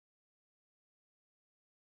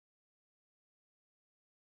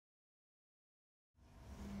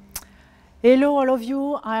Hello all of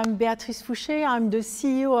you, I'm Béatrice Fouché, I'm the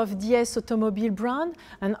CEO of DS Automobile brand,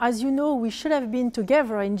 and as you know we should have been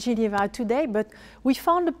together in Geneva today, but we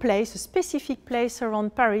found a place, a specific place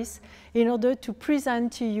around Paris in order to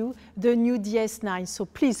present to you the new DS9, so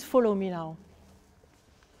please follow me now.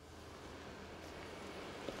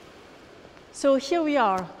 So here we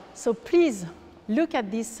are, so please look at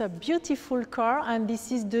this beautiful car, and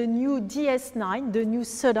this is the new DS9, the new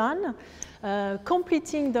sedan.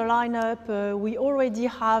 Completing the lineup we already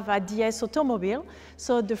have at DS Automobile.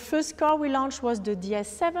 So the first car we launched was the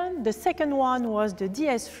DS7, the second one was the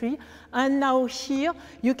DS3, and now here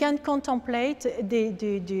you can contemplate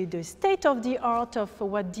the state of the art of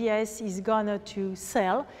what DS is gonna to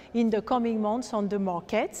sell in the coming months on the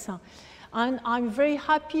markets. And I'm very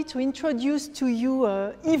happy to introduce to you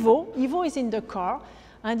Ivo. Ivo is in the car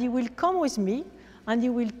and he will come with me and he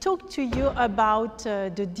will talk to you about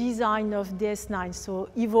the design of DS9. So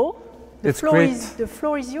Ivo, the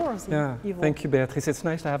floor is yours. Yeah, Ivo. Thank you, Beatrice. It's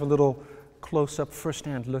nice to have a little close-up,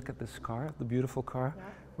 first-hand look at this car, the beautiful car. Yeah.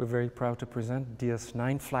 We're very proud to present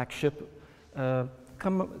DS9 flagship.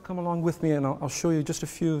 Come along with me and I'll show you just a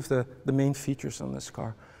few of the main features on this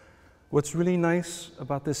car. What's really nice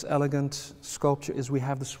about this elegant sculpture is we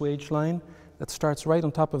have the swage line that starts right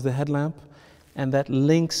on top of the headlamp, and that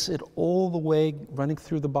links it all the way, running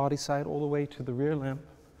through the body side, all the way to the rear lamp.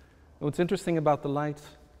 And what's interesting about the light,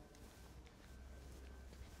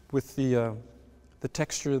 with the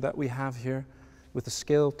texture that we have here, with the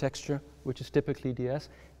scale texture, which is typically DS,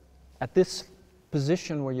 at this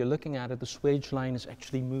position where you're looking at it, the swage line is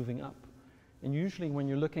actually moving up. And usually when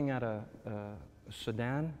you're looking at a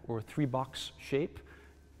sedan or a three-box shape,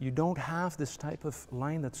 you don't have this type of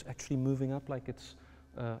line that's actually moving up like it's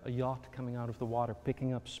a yacht coming out of the water,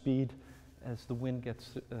 picking up speed as the wind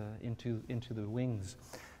gets into the wings.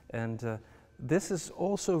 And this is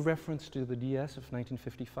also a reference to the DS of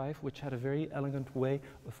 1955, which had a very elegant way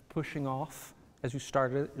of pushing off. As you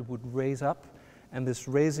started, it would raise up, and this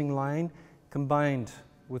raising line combined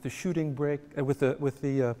with the shooting brake, with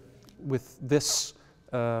this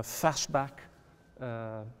fastback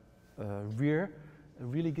rear,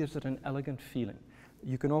 really gives it an elegant feeling.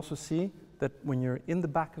 You can also see that when you're in the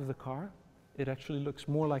back of the car, it actually looks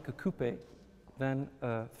more like a coupe than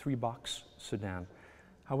a three-box sedan.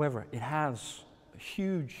 However, it has a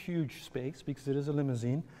huge, huge space because it is a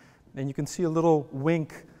limousine, and you can see a little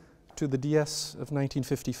wink to the DS of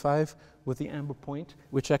 1955 with the amber point,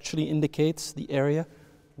 which actually indicates the area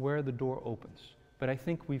where the door opens. But I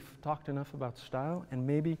think we've talked enough about style, and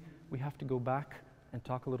maybe we have to go back and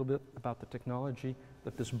talk a little bit about the technology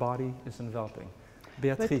that this body is enveloping.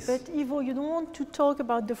 Beatrice. But Ivo, you don't want to talk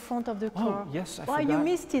about the front of the car. Oh, yes, I forgot. You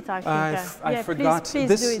missed it, I think. I forgot. Please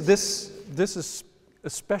do it. This is a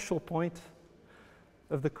special point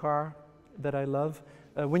of the car that I love.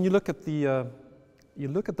 When you look at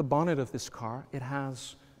the bonnet of this car, it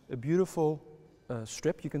has a beautiful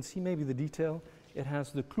strip. You can see maybe the detail. It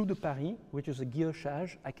has the clou de Paris, which is a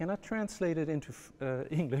guillochage. I cannot translate it into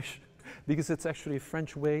English because it's actually a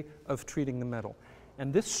French way of treating the metal.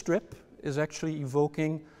 And this strip is actually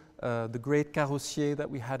evoking the great carrossiers that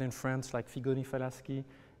we had in France, like Figoni-Falaschi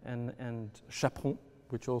and Chaperon,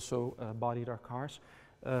 which also bodied our cars,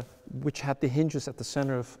 which had the hinges at the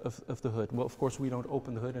center of the hood. Well, of course, we don't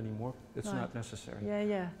open the hood anymore. It's not necessary. Yeah,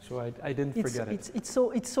 yeah. So I didn't forget it. It's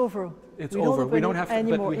over. It's over. We don't have to,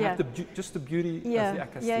 but we have just the beauty of the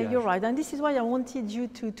accastillage. Yeah, you're right. And this is why I wanted you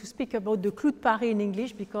to speak about the clou de Paris in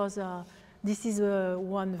English, because this is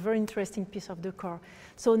one very interesting piece of the car.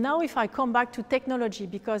 So now if I come back to technology,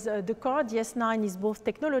 because the car, DS9, is both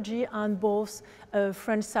technology and both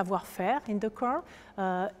French savoir-faire in the car,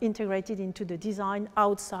 integrated into the design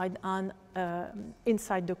outside and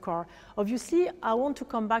inside the car. Obviously, I want to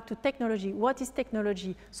come back to technology. What is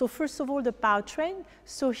technology? So first of all, the powertrain.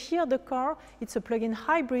 So here the car, it's a plug-in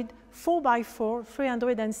hybrid 4x4,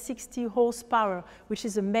 360 horsepower, which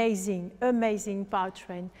is amazing, amazing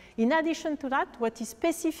powertrain. In addition to that, what is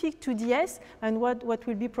specific to DS and what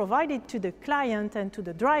will be provided to the client and to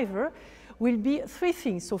the driver will be three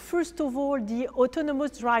things. So first of all, the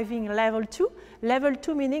autonomous driving level 2. Level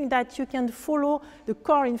 2 meaning that you can follow the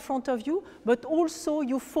car in front of you, but also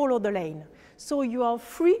you follow the lane. So you are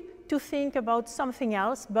free to think about something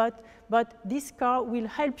else, but this car will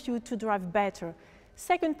help you to drive better.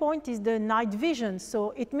 Second point is the night vision.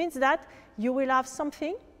 So it means that you will have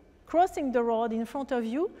something crossing the road in front of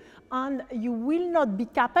you, and you will not be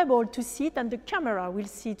capable to see it, and the camera will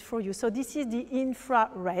see it for you. So this is the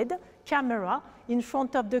infrared camera in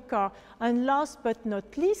front of the car. And last but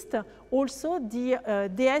not least, also the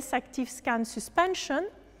DS Active Scan suspension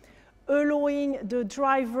allowing the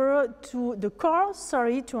driver the car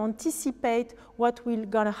to anticipate what will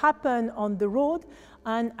gonna happen on the road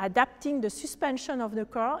and adapting the suspension of the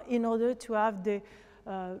car in order to have the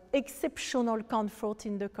exceptional comfort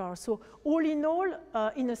in the car. So all in all,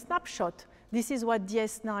 in a snapshot, this is what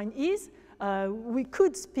DS9 is. We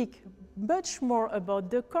could speak much more about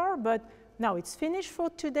the car, but now it's finished for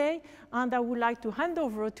today, and I would like to hand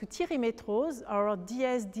over to Thierry Métrose, our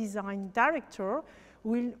DS design director, who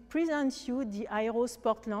will present you the AERO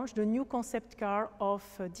Sport Lounge, the new concept car of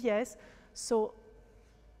DS. So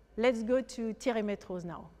let's go to Thierry Métrose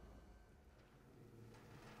now.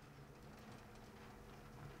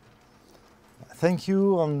 Thank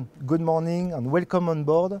you and good morning and welcome on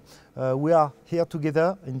board. We are here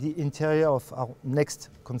together in the interior of our next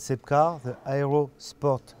concept car, the AERO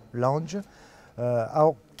Sport Lounge.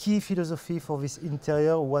 Our key philosophy for this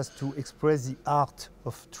interior was to express the art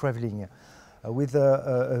of traveling. With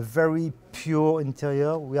a very pure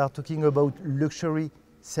interior, we are talking about luxury,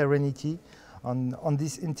 serenity. On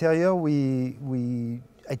this interior,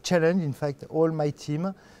 I challenge, in fact, all my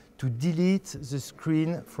team to delete the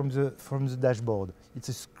screen from the dashboard. It's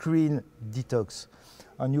a screen detox.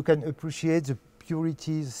 And you can appreciate the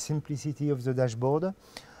purity, the simplicity of the dashboard.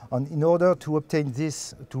 And in order to obtain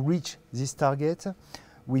this, to reach this target,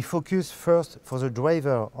 we focus first for the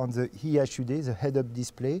driver on the HUD, the head-up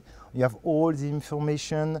display. You have all the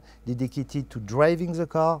information dedicated to driving the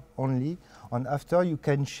car only. And after, you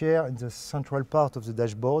can share in the central part of the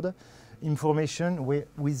dashboard information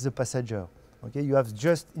with the passenger. Okay, you have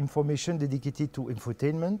just information dedicated to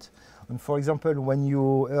infotainment. And for example, when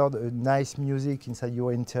you heard a nice music inside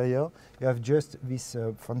your interior, you have just this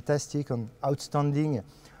fantastic and outstanding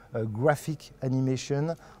graphic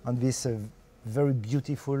animation and this very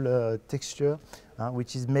beautiful texture,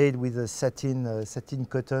 which is made with a satin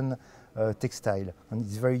cotton textile, and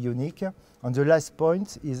it's very unique. And the last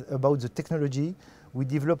point is about the technology. We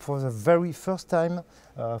developed for the very first time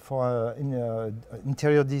for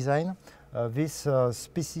interior design this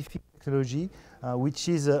specific technology, which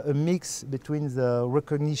is a mix between the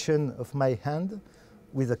recognition of my hand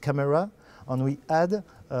with a camera, and we add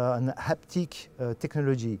an haptic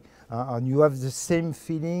technology. And you have the same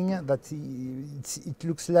feeling that it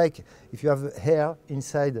looks like if you have hair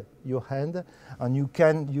inside your hand, and you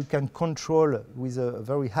can control with a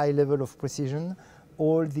very high level of precision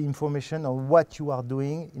all the information on what you are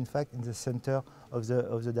doing, in fact, in the center of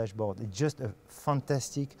the dashboard. It's just a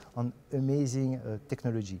fantastic and amazing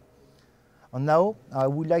technology. And now I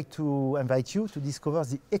would like to invite you to discover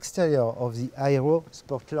the exterior of the AERO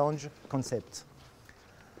Sport Lounge concept.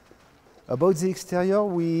 About the exterior,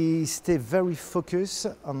 we stay very focused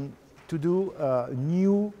on to do a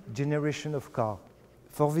new generation of car.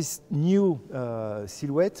 For this new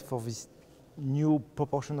silhouette, for this new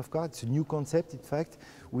proportion of car, it's a new concept, in fact,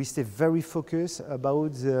 we stay very focused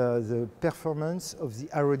about the performance of the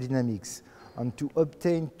aerodynamics. And to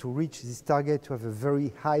reach this target, to have a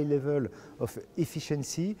very high level of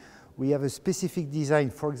efficiency, we have a specific design.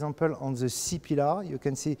 For example, on the C-pillar, you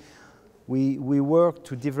can see we work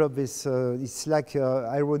to develop this, it's like an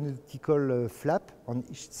aeronautical flap on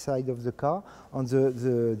each side of the car, and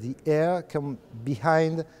the air comes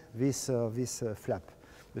behind this flap.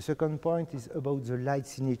 The second point is about the light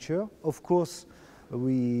signature. Of course,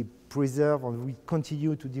 we preserve and we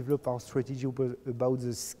continue to develop our strategy about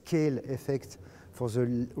the scale effect for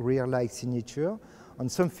the rear light signature. And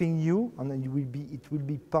something new, and it will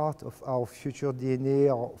be part of our future DNA,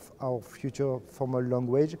 of our future formal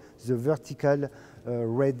language, the vertical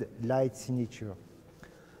red light signature.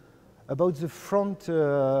 About the front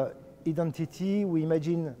identity, we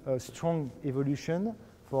imagine a strong evolution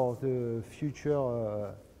for the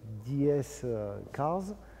future DS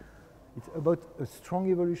cars. It's about a strong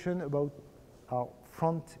evolution about our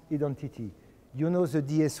front identity. You know the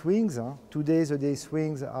DS wings. Today the DS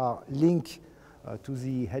wings are linked to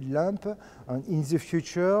the headlamp, and in the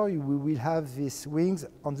future we will have these wings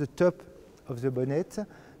on the top of the bonnet,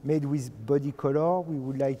 made with body color. We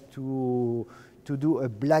would like to do a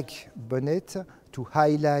black bonnet to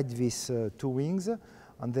highlight these two wings,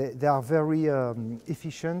 and they are very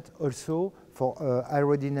efficient also for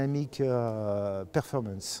aerodynamic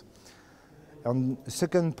performance. And the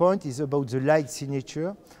second point is about the light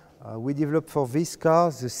signature. We developed for this car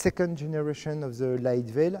the second generation of the light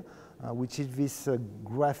veil, which is this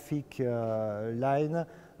graphic line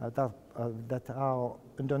that are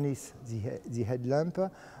underneath the headlamp.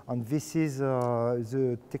 And this is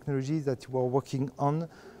the technology that we're working on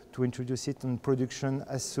to introduce it in production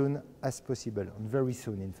as soon as possible, and very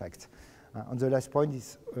soon, in fact. And the last point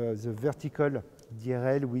is the vertical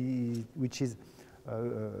DRL, which is a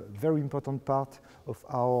very important part of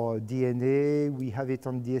our DNA. We have it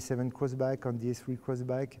on DS7 crossback, on DS3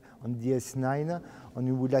 crossback, on DS9, and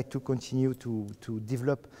we would like to continue to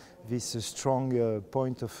develop this strong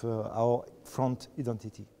point of our front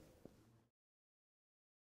identity.